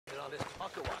this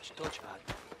pocket watch Dutch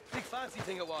had. Big fancy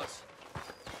thing it was.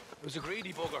 It was a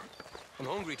greedy bugger. And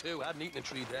hungry too, hadn't eaten in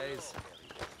 3 days.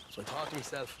 So I thought to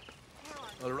myself,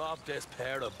 I'll rob this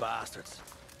pair of bastards.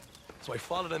 So I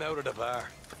followed them out of the bar.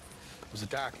 It was a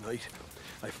dark night.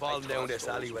 I followed down this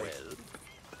alleyway.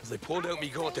 As I pulled out me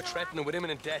gun to threaten him with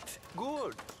imminent death.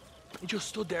 Good. He just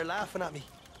stood there laughing at me.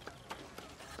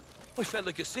 I felt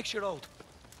like a 6-year-old.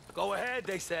 Go ahead,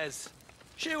 they says.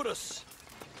 Shoot us.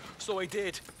 So I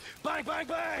did. Bang, bang,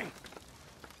 bang!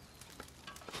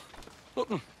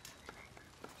 Nothing.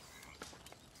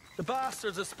 The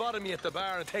bastards had spotted me at the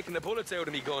bar and taken the bullets out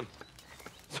of me gun.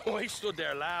 So I stood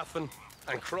there laughing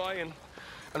and crying.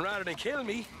 And rather than kill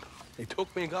me, they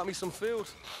took me and got me some food.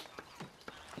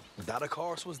 And that, of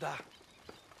course, was that.